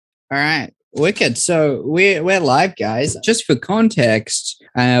All right. Wicked. So we're live, guys. Just for context,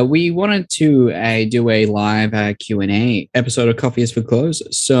 we wanted to do a live Q&A episode of Coffee is for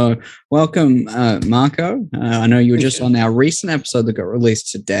Closers. So welcome, Marco. I know you were just on our recent episode that got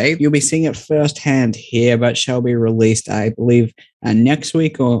released today. You'll be seeing it firsthand here, but shall be released, I believe, next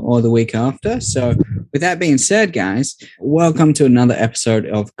week or the week after. So with that being said, guys, welcome to another episode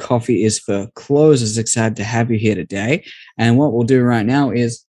of Coffee is for Closers. Excited to have you here today. And what we'll do right now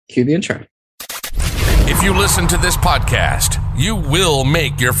is cue the intro. If you listen to this podcast, you will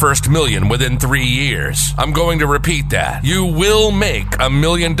make your first million within 3 years. I'm going to repeat that. You will make $1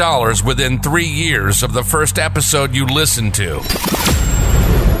 million within 3 years of the first episode you listen to.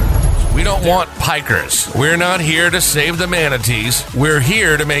 We don't want pikers. We're not here to save the manatees. We're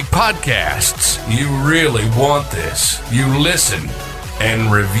here to make podcasts. You really want this. You listen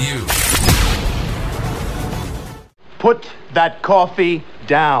and review. Put that coffee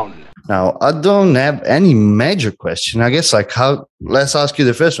down. Now, I don't have any major question. I guess let's ask you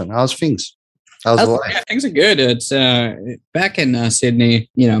the first one. How's things? How's life? Yeah, things are good. It's back in Sydney,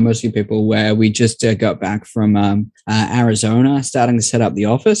 most of you people where we just got back from Arizona, starting to set up the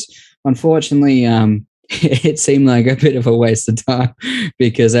office. Unfortunately, it seemed like a bit of a waste of time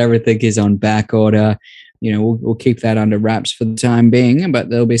because everything is on back order. We'll keep that under wraps for the time being, but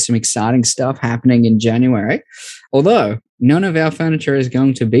there'll be some exciting stuff happening in January. Although none of our furniture is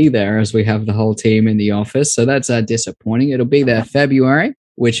going to be there as we have the whole team in the office. So that's disappointing. It'll be there February,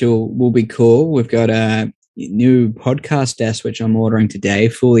 which will be cool. We've got a new podcast desk, which I'm ordering today,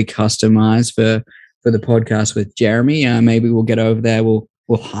 fully customized for the podcast with Jeremy. Maybe we'll get over there. We'll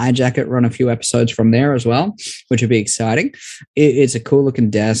hijack it, run a few episodes from there as well, which would be exciting. It's a cool looking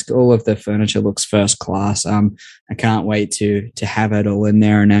desk. All of the furniture looks first class. I can't wait to have it all in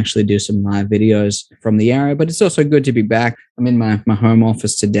there and actually do some live videos from the area. But it's also good to be back. I'm in my home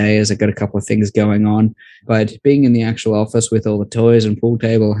office today as I got a couple of things going on. But being in the actual office with all the toys and pool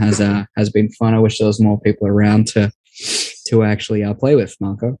table has been fun. I wish there was more people around to actually play with,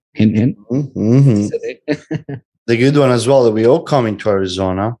 Marco. Hint, hint. Mm-hmm. The good one as well that we all coming to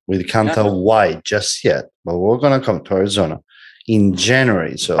Arizona. We can't tell why just yet, but we're going to come to Arizona in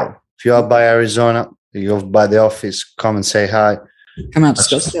January. So if you are by Arizona, you go by the office, come and say hi. Come out to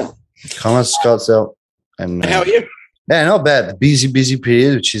Scottsdale. Come out to Scottsdale. And how are you? Yeah, not bad. Busy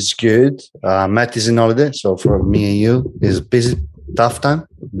period, which is good. Matt is in holiday. So for me and you, it's busy, tough time,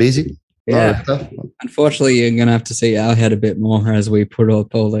 busy. Yeah. Unfortunately, you're going to have to see our head a bit more as we put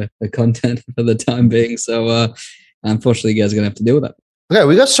up all the content for the time being. So unfortunately, you guys are going to have to deal with that. Okay,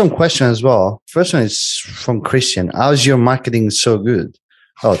 we got some questions as well. First one is from Christian. How's your marketing so good?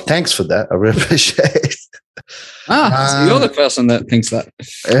 Oh, thanks for that. I really appreciate it. So you're the person that thinks that.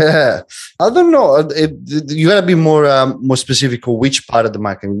 Yeah. I don't know. You got to be more specific on which part of the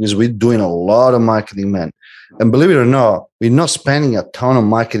marketing, because we're doing a lot of marketing, man. And believe it or not, we're not spending a ton of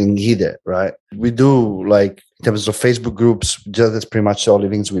marketing either, right? We do in terms of Facebook groups, that's pretty much all the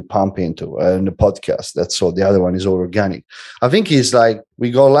things we pump into and the podcast. That's all. The other one is all organic. I think it's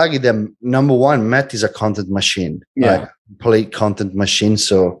we go lucky that number one, Matt is a content machine, complete content machine.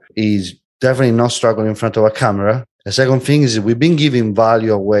 So he's definitely not struggling in front of a camera. The second thing is we've been giving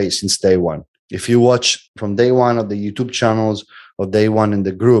value away since day one. If you watch from day one of the YouTube channels or day one in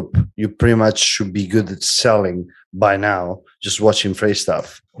the group, you pretty much should be good at selling by now, just watching free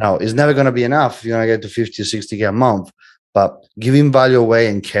stuff. Now, it's never going to be enough if you're going to get to 50 or 60K a month, but giving value away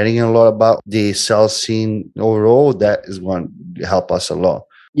and caring a lot about the sales scene overall, that is going to help us a lot.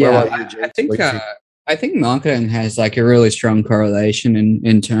 Yeah, I think marketing has a really strong correlation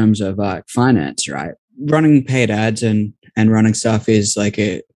in terms of finance, right? Running paid ads and running stuff is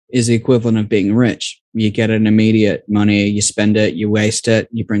is the equivalent of being rich. You get an immediate money, you spend it, you waste it,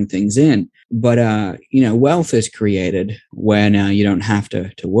 you bring things in. But, wealth is created when you don't have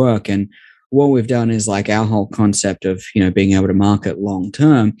to work. And what we've done is our whole concept of, being able to market long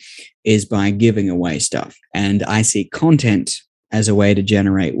term is by giving away stuff. And I see content as a way to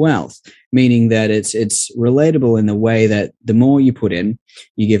generate wealth, meaning that it's relatable in the way that the more you put in,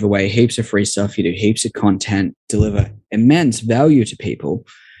 you give away heaps of free stuff, you do heaps of content, deliver immense value to people,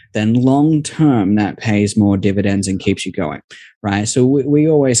 then long term that pays more dividends and keeps you going, right? So we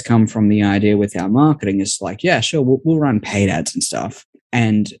always come from the idea with our marketing is sure, we'll run paid ads and stuff.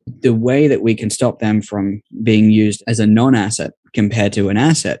 And the way that we can stop them from being used as a non-asset compared to an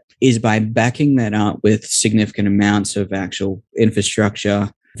asset is by backing that up with significant amounts of actual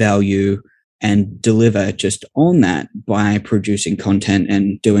infrastructure, value, and deliver just on that by producing content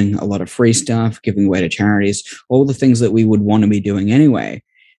and doing a lot of free stuff, giving away to charities, all the things that we would want to be doing anyway.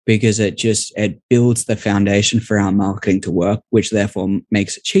 because it builds the foundation for our marketing to work, which therefore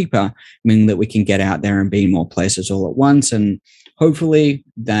makes it cheaper, meaning that we can get out there and be in more places all at once. And hopefully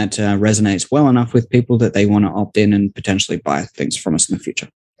that resonates well enough with people that they want to opt in and potentially buy things from us in the future.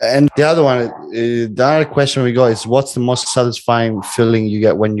 And the other one, the other question we got is, what's the most satisfying feeling you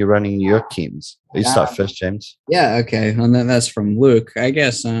get when you're running your teams? You start first, James. Yeah, okay. And that's from Luke. I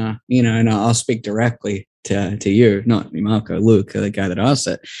guess, and I'll speak directly to you, not me, Marco, Luke, the guy that asked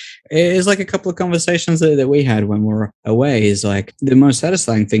it. It's like a couple of conversations that we had when we were away. Is like the most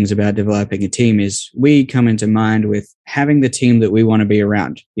satisfying things about developing a team is we come into mind with having the team that we want to be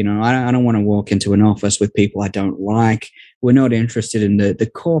around. I don't want to walk into an office with people I don't like. We're not interested in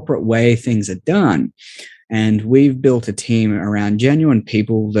the corporate way things are done. And we've built a team around genuine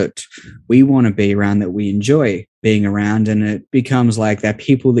people that we want to be around, that we enjoy being around. And it becomes like that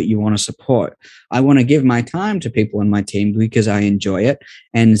people that you want to support. I want to give my time to people in my team because I enjoy it.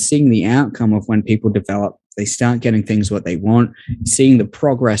 And seeing the outcome of when people develop, they start getting things what they want, seeing the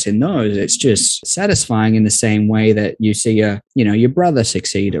progress in those, it's just satisfying in the same way that you see your brother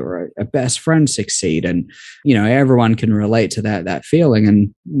succeed or a best friend succeed. And, everyone can relate to that feeling.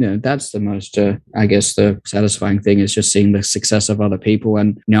 And, that's the most, I guess the satisfying thing is just seeing the success of other people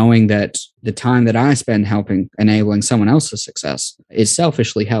and knowing that the time that I spend enabling someone else's success, it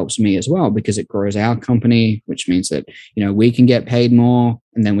selfishly helps me as well because it grows our company, which means that, we can get paid more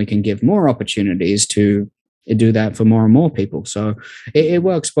and then we can give more opportunities to do that for more and more people. So it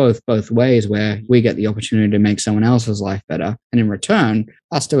works both ways, where we get the opportunity to make someone else's life better. And in return,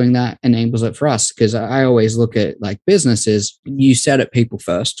 us doing that enables it for us. Because I always look at like businesses, you set it people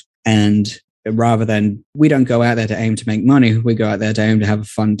first. And rather than, we don't go out there to aim to make money, we go out there to aim to have a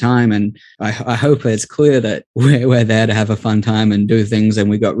fun time. And I hope it's clear that we're there to have a fun time and do things. And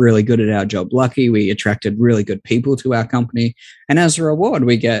we got really good at our job. Lucky, we attracted really good people to our company. And as a reward,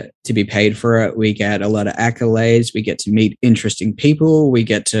 we get to be paid for it. We get a lot of accolades. We get to meet interesting people. We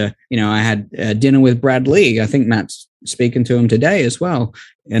get to, I had dinner with Brad Lee. I think Matt's speaking to him today as well.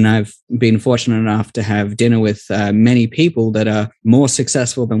 And I've been fortunate enough to have dinner with many people that are more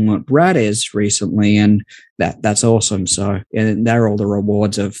successful than what Brad is recently. And that's awesome. So they're all the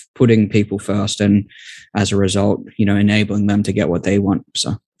rewards of putting people first. And as a result, enabling them to get what they want.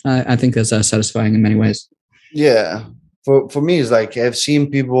 So I think that's satisfying in many ways. Yeah. For me, it's like I've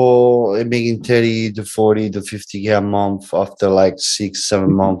seen people making 30 to 40 to 50K a month after like 6-7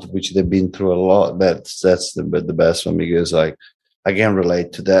 months, which they've been through a lot. That's the best one because like I can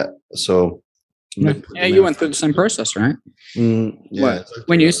relate to that. So yeah, you went through the same process, right? Yeah.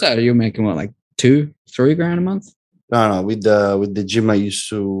 When you started, you were making what, like $2-3 grand a month? No. With the gym I used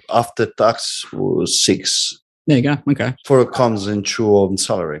to, after tax was 6. There you go. Okay. Before it comes in true on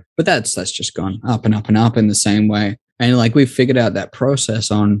salary. But that's just gone up and up and up in the same way. And like we figured out that process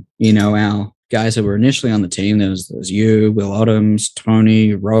on, our guys that were initially on the team. There was you, Will Adams,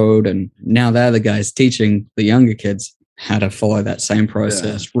 Tony, Rode, and now they're the guys teaching the younger kids how to follow that same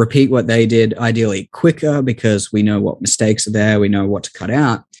process, repeat what they did, ideally quicker because we know what mistakes are there, we know what to cut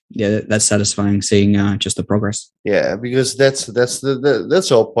out. Yeah, that's satisfying seeing just the progress. Yeah, because that's the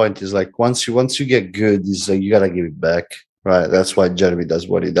whole point is like once you get good, is like you gotta give it back. Right, that's why Jeremy does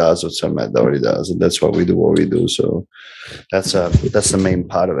what he does, or Matt does what he does, and that's why we do what we do. So that's the main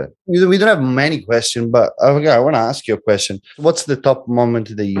part of it. We don't have many questions, but I want to ask you a question. What's the top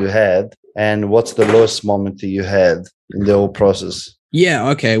moment that you had, and what's the lowest moment that you had in the whole process? Yeah,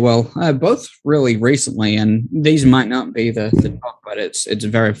 okay. Well, both really recently, and these might not be the top, but it's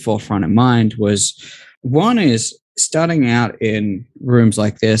very forefront of mind. One is starting out in rooms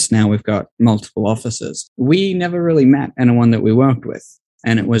like this. Now we've got multiple offices. We never really met anyone that we worked with.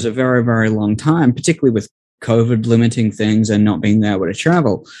 And it was a very, very long time, particularly with COVID limiting things and not being able to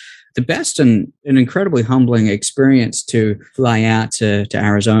travel. The best and an incredibly humbling experience to fly out to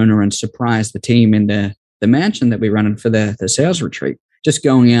Arizona and surprise the team in the mansion that we run for the sales retreat. Just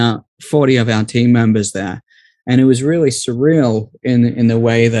going out, 40 of our team members there. And it was really surreal in the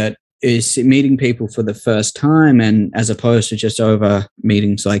way that is meeting people for the first time, and as opposed to just over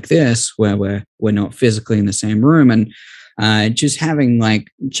meetings like this where we're not physically in the same room, and just having like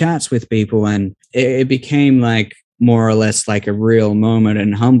chats with people, and it became like more or less like a real moment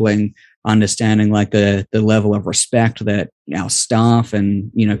and humbling, understanding like the level of respect that our staff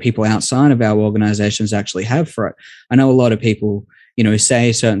and people outside of our organizations actually have for it. I know a lot of people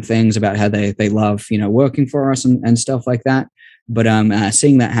say certain things about how they love working for us and stuff like that. But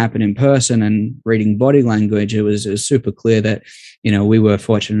seeing that happen in person and reading body language, it was super clear that, you know, we were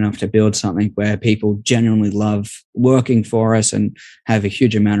fortunate enough to build something where people genuinely love working for us and have a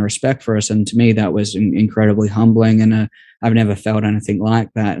huge amount of respect for us. And to me, that was incredibly humbling. And I've never felt anything like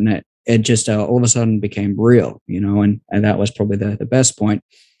that. And it just all of a sudden became real, you know, and that was probably the best point.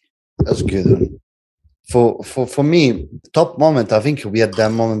 That's good. For me, top moment, I think we had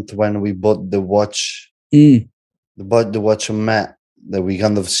that moment when we bought the watch. Bought the watch on Matt, that we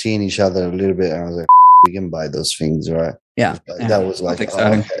kind of seen each other a little bit, and I was like, we can buy those things, right? Yeah. That was like,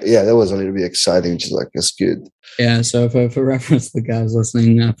 exciting. Okay. Yeah, that was a little bit exciting. Just like, that's good. Yeah. So for reference, the guys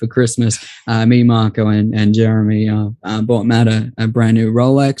listening, for Christmas, me, Marco, and Jeremy bought Matt a brand new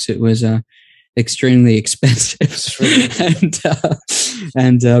Rolex. It was extremely expensive,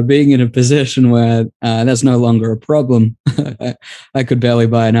 and being in a position where that's no longer a problem. I could barely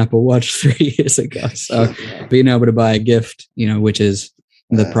buy an Apple Watch 3 years ago, so being able to buy a gift, you know, which is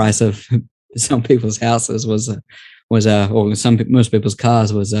the price of some people's houses, was or most people's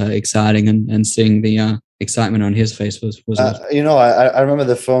cars, was exciting, and seeing the excitement on his face was you know, I remember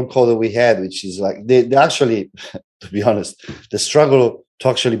the phone call that we had, which is like they actually, to be honest, the struggle to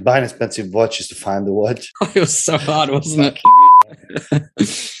actually buy an expensive watch is to find the watch. It was so hard, wasn't it?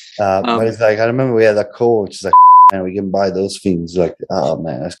 But it's like, I remember we had a call, which is like, man, we can buy those things. Like, oh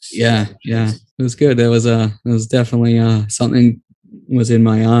man, that's yeah, it was good. There was definitely something was in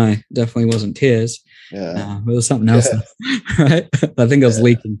my eye. Definitely wasn't tears. Yeah, it was something else, right? I think I was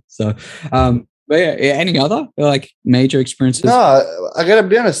leaking. So, but yeah, any other like major experiences? No, I gotta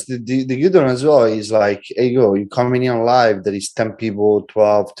be honest. The good one as well is like, hey, you're coming in on live. There is 10 people,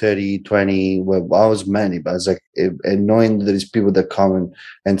 12, 30, 20. Well, I was many, but it's like, and knowing there is people that come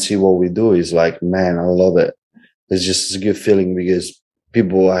and see what we do is like, man, I love it. It's just a good feeling because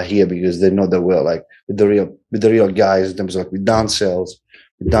people are here because they know that we're like with the real guys. In terms of like, we've done sales,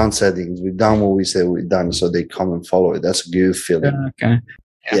 we've done settings, we've done what we say we've done, so they come and follow it. That's a good feeling. Okay.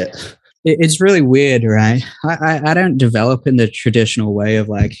 Yeah. It's really weird, right? I don't develop in the traditional way of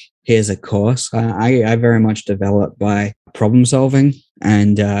like, here's a course. I very much develop by problem solving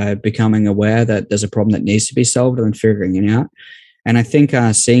and becoming aware that there's a problem that needs to be solved and then figuring it out. And I think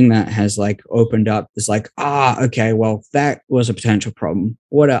seeing that has like opened up this like, okay, well, that was a potential problem.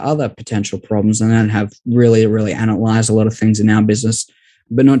 What are other potential problems? And then have really, really analyzed a lot of things in our business,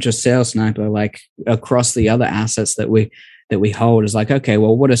 but not just Sales Sniper, like across the other assets that we hold, is like, okay,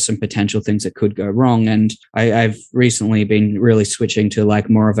 well, what are some potential things that could go wrong? And I've recently been really switching to like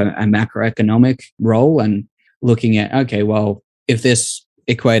more of a macroeconomic role and looking at, okay, well, if this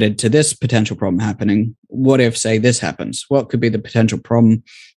equated to this potential problem happening, what if, say, this happens? What could be the potential problem?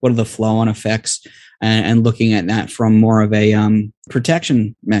 What are the flow-on effects? And looking at that from more of a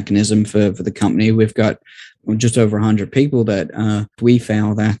protection mechanism for the company. We've got just over 100 people that we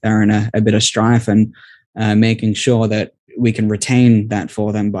feel that they're in a bit of strife, and making sure that we can retain that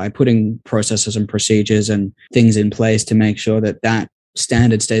for them by putting processes and procedures and things in place to make sure that that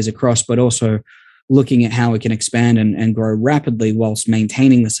standard stays across, but also looking at how we can expand and grow rapidly whilst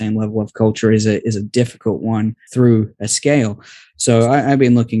maintaining the same level of culture is a difficult one through a scale. So I've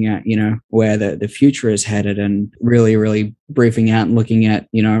been looking at, you know, where the future is headed and really, really briefing out and looking at,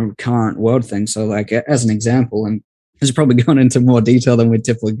 you know, current world things. So like as an example, and this is probably going into more detail than we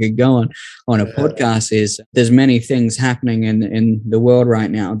typically could go on a podcast, is there's many things happening in the world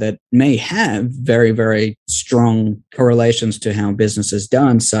right now that may have very, very strong correlations to how business is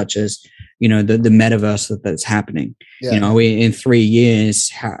done, such as, you know, the metaverse that's happening. Yeah. You know, in 3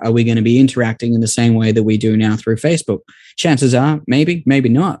 years, are we going to be interacting in the same way that we do now through Facebook? Chances are maybe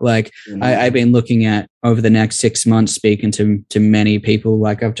not. Like I've been looking at over the next 6 months, speaking to many people.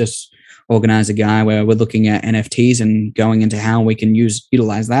 Like I've just organize a guy where we're looking at NFTs and going into how we can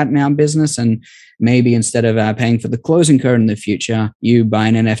utilize that in our business. And maybe instead of paying for the closing code in the future, you buy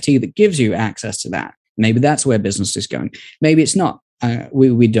an NFT that gives you access to that. Maybe that's where business is going. Maybe it's not.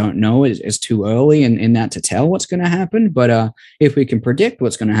 We don't know. It's too early in that to tell what's going to happen. But if we can predict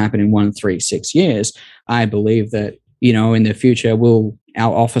what's going to happen in 1, 3, 6 years, I believe that, you know, in the future,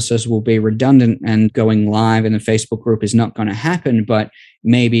 our offices will be redundant and going live in the Facebook group is not going to happen. But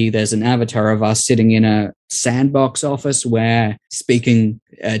maybe there's an avatar of us sitting in a sandbox office where speaking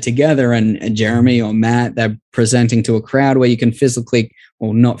together, and Jeremy or Matt, they're presenting to a crowd where you can physically,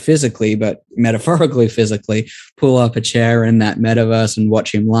 well, not physically, but metaphorically physically pull up a chair in that metaverse and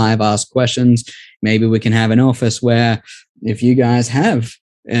watch him live, ask questions. Maybe we can have an office where if you guys have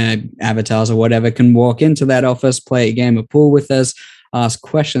avatars or whatever, can walk into that office, play a game of pool with us, ask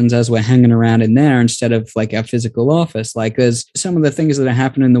questions as we're hanging around in there instead of like our physical office. Like there's some of the things that are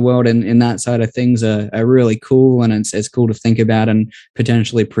happening in the world in that side of things are really cool. And it's cool to think about and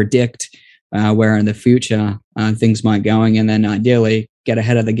potentially predict where in the future things might going, and then ideally get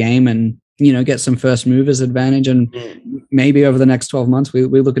ahead of the game and, you know, get some first movers advantage. And maybe over the next 12 months, we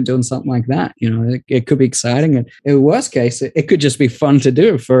look at doing something like that. You know, it could be exciting. And in worst case, it could just be fun to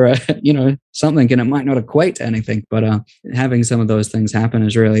do for, you know, something, and it might not equate to anything, but having some of those things happen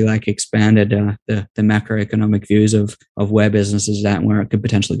has really like expanded the macroeconomic views of where business is at and where it could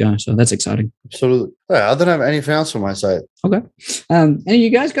potentially go. So that's exciting. Absolutely. Yeah, I don't have anything else on my side. Okay. Any of you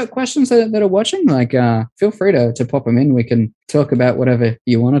guys got questions that are watching? Like, feel free to pop them in. We can talk about whatever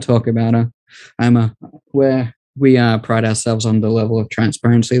you want to talk about. Where we pride ourselves on the level of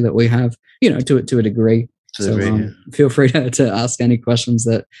transparency that we have, you know, to a degree. Feel free to ask any questions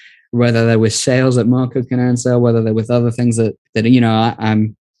that, whether they're with sales that Marco can answer, whether they're with other things that you know,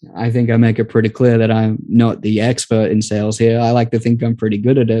 I think I make it pretty clear that I'm not the expert in sales here. I like to think I'm pretty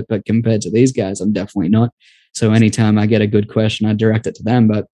good at it, but compared to these guys, I'm definitely not. So anytime I get a good question, I direct it to them,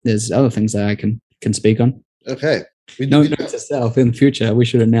 but there's other things that I can speak on. Okay. Note to self, in the future, we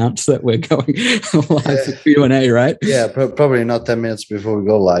should announce that we're going live for Q&A, right? Yeah, probably not 10 minutes before we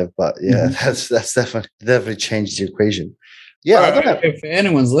go live, but yeah, that's definitely changed the equation. Yeah, if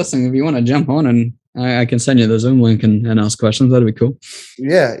anyone's listening, if you want to jump on, and I can send you the Zoom link and ask questions, that'd be cool.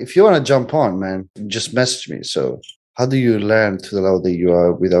 Yeah, if you want to jump on, man, just message me. So how do you learn to the level that you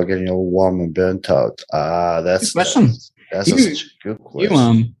are without getting overwhelmed and burnt out? That's such a good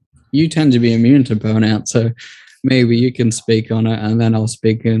question. You tend to be immune to burnout, so maybe you can speak on it, and then I'll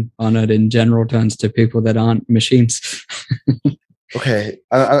speak on it in general terms to people that aren't machines. Okay,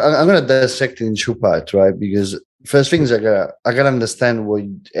 I'm gonna dissect it in two parts, right? Because first things I gotta understand what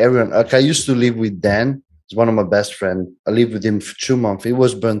everyone. Like I used to live with Dan. He's one of my best friends. I lived with him for 2 months. He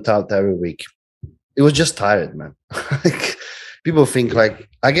was burnt out every week. It was just tired, man. Like people think like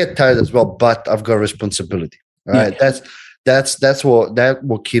I get tired as well, but I've got responsibility. Right? Yeah. That's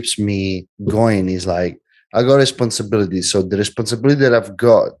what keeps me going. Is like I got responsibility. So the responsibility that I've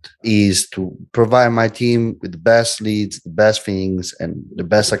got is to provide my team with the best leads, the best things, and the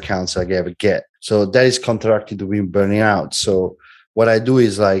best accounts I can ever get. So that is contracted to being burning out. So what I do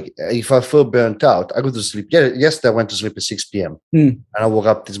is like, if I feel burnt out, I go to sleep. Yesterday I went to sleep at 6 p.m. And I woke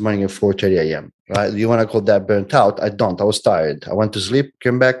up this morning at 4:30 a.m. Right? Do you want to call that burnt out? I don't. I was tired. I went to sleep,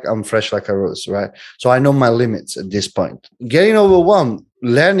 came back, I'm fresh like a rose, right? So I know my limits at this point. Getting overwhelmed,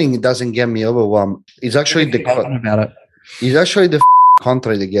 learning doesn't get me overwhelmed. It's actually the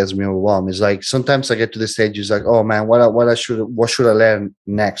contrary that gets me overwhelmed. It's like sometimes I get to the stage, it's like, oh man, what should I learn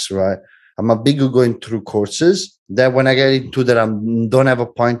next, right? I'm a big going through courses that when I get into that I don't have a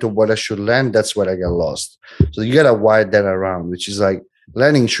point of what I should learn, that's where I get lost. So you gotta wire that around, which is like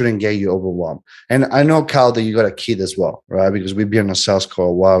learning shouldn't get you overwhelmed. And I know, Kyle, that you got a kid as well, right? Because we've been on a sales call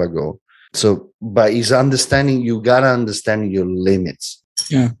a while ago. So, but it's understanding, you gotta understand your limits.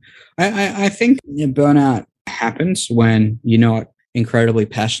 Yeah. I think burnout happens when you're not incredibly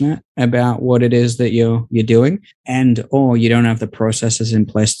passionate about what it is that you're doing, and or you don't have the processes in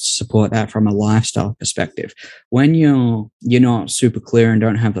place to support that from a lifestyle perspective. When you're not super clear and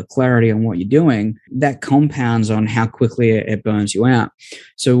don't have the clarity on what you're doing, that compounds on how quickly it burns you out.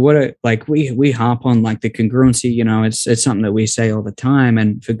 So we harp on like the congruency, you know, it's something that we say all the time,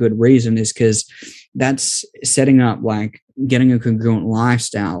 and for good reason, is because that's setting up like getting a congruent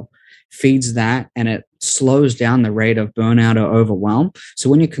lifestyle feeds that, and it slows down the rate of burnout or overwhelm. So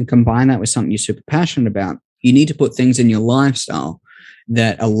when you can combine that with something you're super passionate about, you need to put things in your lifestyle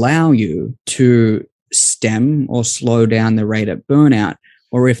that allow you to stem or slow down the rate of burnout.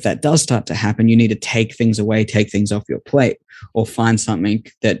 Or if that does start to happen, you need to take things away, take things off your plate, or find something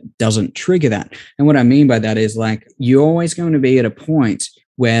that doesn't trigger that. And what I mean by that is like, you're always going to be at a point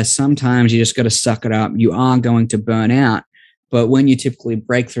where sometimes you just got to suck it up. You are going to burn out. But when you typically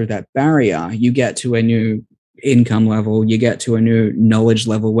break through that barrier, you get to a new income level, you get to a new knowledge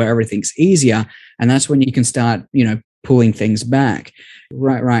level where everything's easier. And that's when you can start, you know, pulling things back.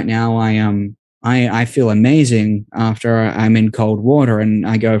 Right now, I feel amazing after I'm in cold water and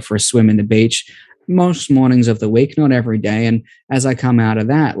I go for a swim in the beach most mornings of the week, not every day. And as I come out of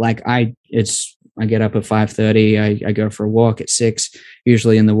that, like I get up at 5:30. I go for a walk at 6,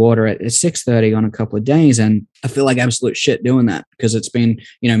 usually in the water at 6:30 on a couple of days. And I feel like absolute shit doing that because it's been,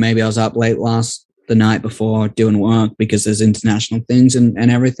 you know, maybe I was up late the night before doing work because there's international things and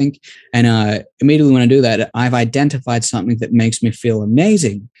everything. And immediately when I do that, I've identified something that makes me feel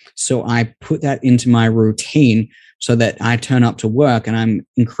amazing. So I put that into my routine so that I turn up to work and I'm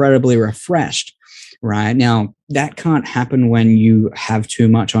incredibly refreshed. right? Now, that can't happen when you have too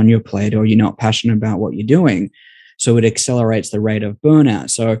much on your plate or you're not passionate about what you're doing. So it accelerates the rate of burnout.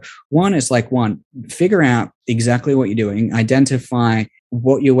 So figure out exactly what you're doing, identify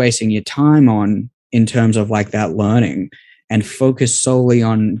what you're wasting your time on in terms of like that learning, and focus solely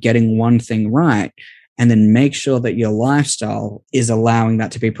on getting one thing right. And then make sure that your lifestyle is allowing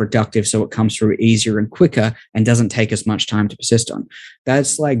that to be productive so it comes through easier and quicker and doesn't take as much time to persist on.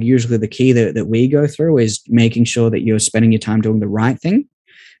 That's like usually the key that we go through, is making sure that you're spending your time doing the right thing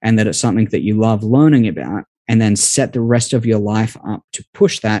and that it's something that you love learning about, and then set the rest of your life up to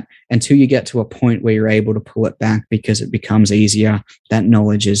push that until you get to a point where you're able to pull it back because it becomes easier. That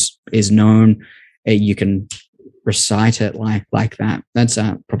knowledge is known. You can recite it like that. That's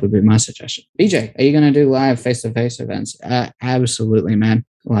probably my suggestion. BJ, are you going to do live face-to-face events? Absolutely, man.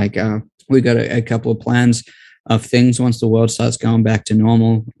 Like we got a couple of plans of things once the world starts going back to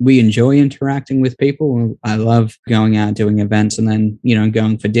normal. We enjoy interacting with people. I love going out, doing events, and then,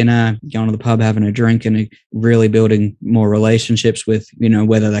 going for dinner, going to the pub, having a drink, and really building more relationships with,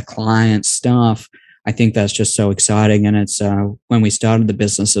 whether they're clients, staff. I think that's just so exciting. And it's when we started the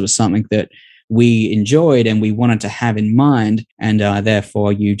business, it was something that we enjoyed and we wanted to have in mind. And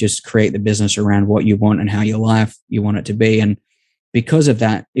therefore, you just create the business around what you want and how your life you want it to be. And because of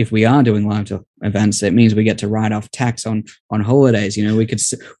that, if we are doing live events, it means we get to write off tax on holidays. We could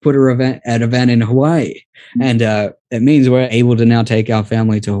put an event in Hawaii, and it means we're able to now take our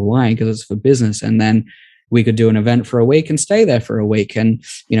family to Hawaii because it's for business. And then we could do an event for a week and stay there for a week. And,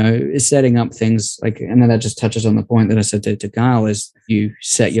 setting up things like, and then that just touches on the point that I said to Kyle, is you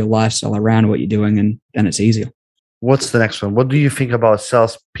set your lifestyle around what you're doing, and then it's easier. What's the next one? What do you think about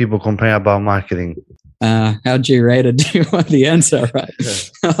salespeople complaining about marketing? How G-rated do you want the answer, right?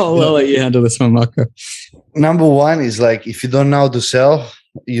 I'll let you handle this one, Marco. Number one is like, if you don't know how to sell,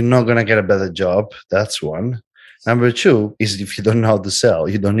 you're not going to get a better job. That's one. Number two is, if you don't know how to sell,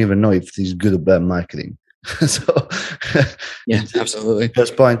 you don't even know if it's good or bad marketing. So yeah, absolutely.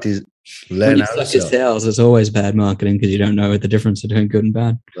 First point is learn how to sell. Sales is always bad marketing because you don't know the difference between good and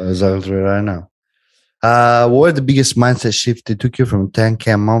bad. Exactly right now. What are the biggest mindset shift that took you from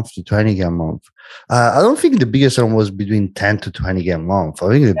 10K a month to 20K a month? I don't think the biggest one was between 10 to 20K a month. I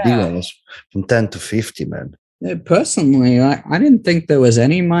think the big one was from 10 to 50, man. Yeah, personally, I didn't think there was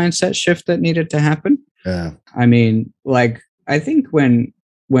any mindset shift that needed to happen. Yeah. I mean, like, I think when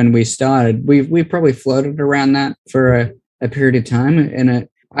we started, we probably floated around that for a period of time. And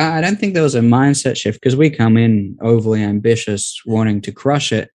I don't think there was a mindset shift because we come in overly ambitious, wanting to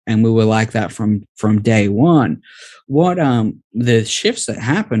crush it. And we were like that from day one. What the shifts that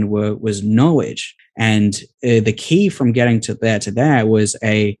happened was knowledge. And the key from getting to there was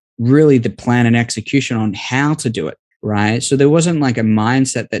really the plan and execution on how to do it. Right. So there wasn't like a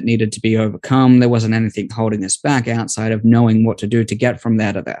mindset that needed to be overcome. There wasn't anything holding us back outside of knowing what to do to get from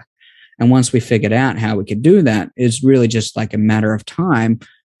there to there. And once we figured out how we could do that, it's really just like a matter of time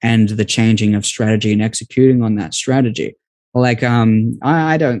and the changing of strategy and executing on that strategy. Like,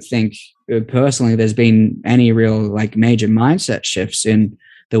 I don't think personally there's been any real like major mindset shifts in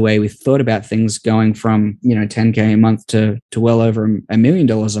the way we thought about things, going from, 10K a month to well over $1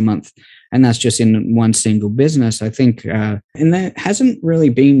 million a month. And that's just in one single business, I think. And there hasn't really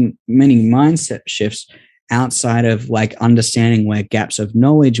been many mindset shifts outside of like understanding where gaps of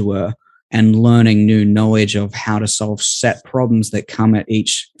knowledge were and learning new knowledge of how to solve set problems that come at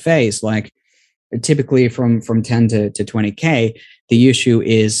each phase. Like typically from 10 to 20K, the issue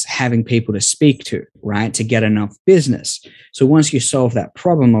is having people to speak to, right? To get enough business. So once you solve that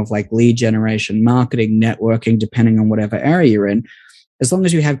problem of like lead generation, marketing, networking, depending on whatever area you're in, as long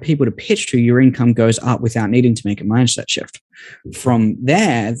as you have people to pitch to, your income goes up without needing to make a mindset shift. From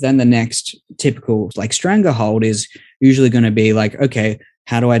there, then the next typical like stranglehold is usually going to be like, okay,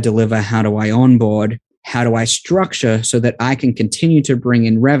 how do I deliver? How do I onboard? How do I structure so that I can continue to bring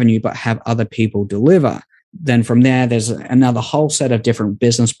in revenue, but have other people deliver? Then from there, there's another whole set of different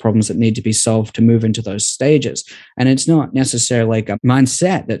business problems that need to be solved to move into those stages. And it's not necessarily like a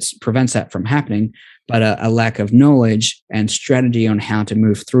mindset that prevents that from happening, but a lack of knowledge and strategy on how to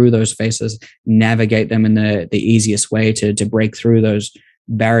move through those phases, navigate them in the easiest way to break through those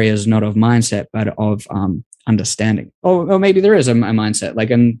barriers, not of mindset, but of understanding. Or maybe there is a mindset. Like,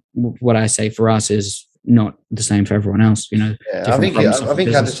 and what I say for us is not the same for everyone else. Yeah, I think I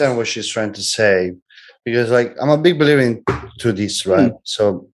understand what she's trying to say. Because like I'm a big believer into this, right?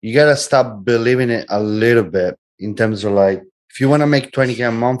 So you gotta stop believing it a little bit in terms of like, if you want to make 20K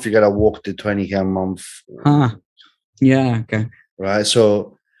a month, you gotta walk the 20K a month. Yeah. Okay. Right.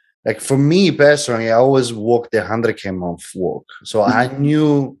 So like for me personally, I always walked the 100K a month walk. So I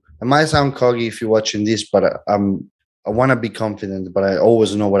knew it might sound coggy if you're watching this, but I want to be confident, but I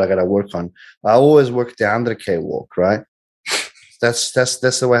always know what I got to work on. I always work the 100K walk, right? That's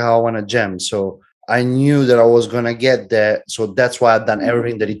the way how I want to jam. So I knew that I was going to get there. So that's why I've done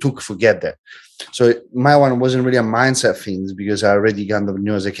everything that it took to get there. So my one wasn't really a mindset thing because I already kind of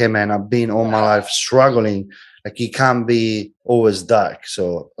knew as a kid, man, I've been all my life struggling. Like it can't be always dark.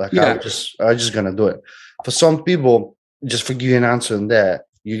 So like I'm just going to do it. For some people, just for giving an answer on that,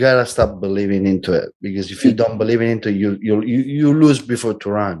 you got to stop believing into it, because if you don't believe into it, you lose before to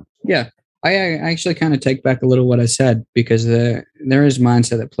run. Yeah. I actually kind of take back a little what I said, because there is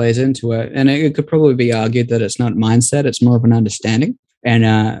mindset that plays into it. And it could probably be argued that it's not mindset, it's more of an understanding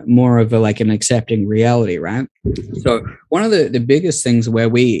and more of an accepting reality, right? So one of the biggest things where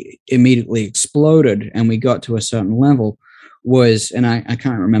we immediately exploded and we got to a certain level was, and I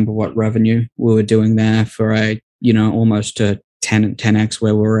can't remember what revenue we were doing there for almost a 10x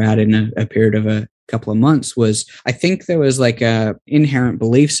where we were at in a period of a couple of months, was I think there was like a inherent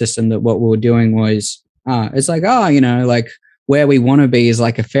belief system that what we were doing was it's like, where we want to be is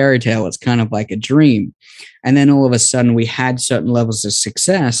like a fairy tale. It's kind of like a dream. And then all of a sudden we had certain levels of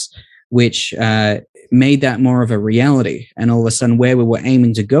success, which made that more of a reality. And all of a sudden where we were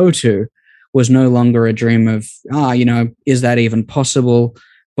aiming to go to was no longer a dream of, is that even possible?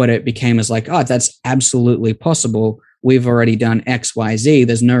 But it became as like, that's absolutely possible. We've already done X, Y, Z.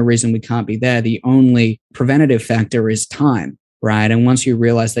 There's no reason we can't be there. The only preventative factor is time, right? And once you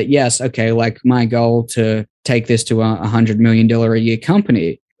realize that, yes, okay, like my goal to take this to $100 million a year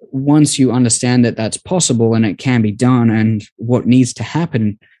company, once you understand that that's possible and it can be done and what needs to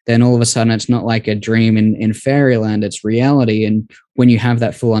happen, then all of a sudden it's not like a dream in fairyland, it's reality. And when you have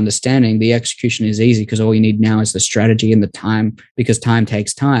that full understanding, the execution is easy because all you need now is the strategy and the time, because time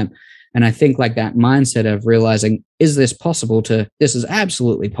takes time. And I think like that mindset of realizing, is this possible, to this is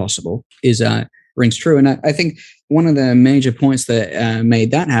absolutely possible, is rings true. And I think one of the major points that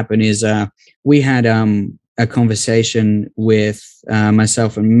made that happen is we had a conversation with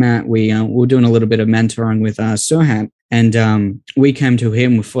myself and Matt. We were doing a little bit of mentoring with Sirhan, and we came to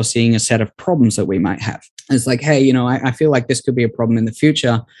him with foreseeing a set of problems that we might have. It's like, hey, I feel like this could be a problem in the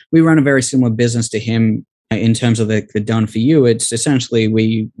future. We run a very similar business to him. In terms of the done for you, it's essentially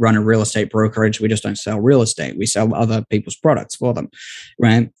we run a real estate brokerage. We just don't sell real estate. We sell other people's products for them,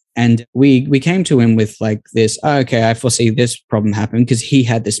 right? And we came to him with like this, okay, I foresee this problem happening, because he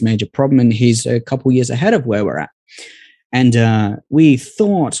had this major problem and he's a couple years ahead of where we're at. And we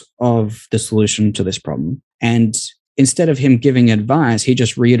thought of the solution to this problem. And instead of him giving advice, he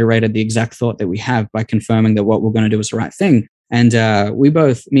just reiterated the exact thought that we have by confirming that what we're going to do is the right thing. And we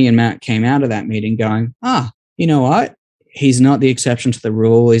both, me and Matt, came out of that meeting going, you know what? He's not the exception to the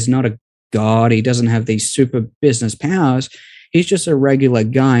rule. He's not a god. He doesn't have these super business powers. He's just a regular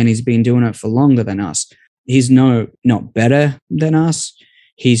guy, and he's been doing it for longer than us. He's not better than us.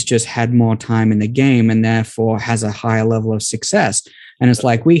 He's just had more time in the game and therefore has a higher level of success. And it's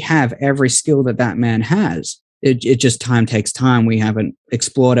like, we have every skill that man has. It just time takes time. We haven't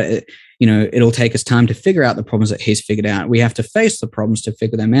explored it. It'll take us time to figure out the problems that he's figured out. We have to face the problems to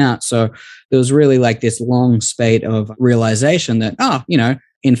figure them out. So there was really like this long spate of realization that,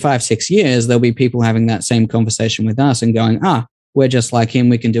 in 5-6 years, there'll be people having that same conversation with us and going, we're just like him.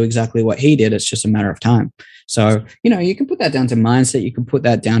 We can do exactly what he did. It's just a matter of time. So, you can put that down to mindset. You can put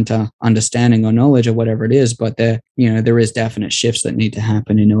that down to understanding or knowledge or whatever it is. But there is definite shifts that need to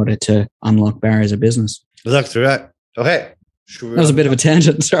happen in order to unlock barriers of business. Exactly right. Okay. That was a bit of a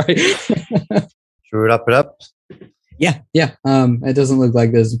tangent. Sorry. Should we wrap it up? Yeah. It doesn't look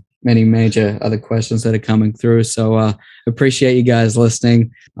like there's many major other questions that are coming through. So appreciate you guys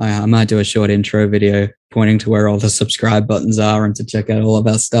listening. I might do a short intro video pointing to where all the subscribe buttons are and to check out all of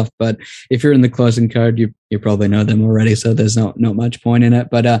our stuff. But if you're in the closing code, you probably know them already. So there's not much point in it.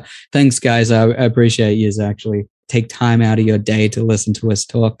 But thanks, guys. I appreciate you actually take time out of your day to listen to us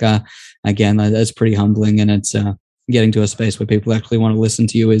talk. Again, that's pretty humbling, and it's getting to a space where people actually want to listen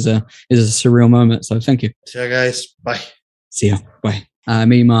to you is a surreal moment. So thank you. See you guys. Bye. See ya. Bye.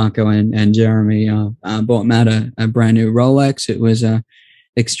 Me, Marco, and Jeremy bought Matt a brand new Rolex. It was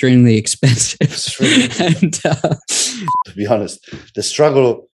extremely expensive. And, to be honest, the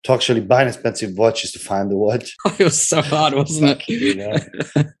struggle to actually buy an expensive watch is to find the watch. It was so hard, wasn't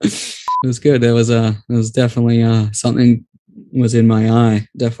it? It was good. There was definitely something was in my eye.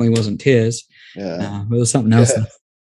 Definitely wasn't tears. Yeah. It was something else.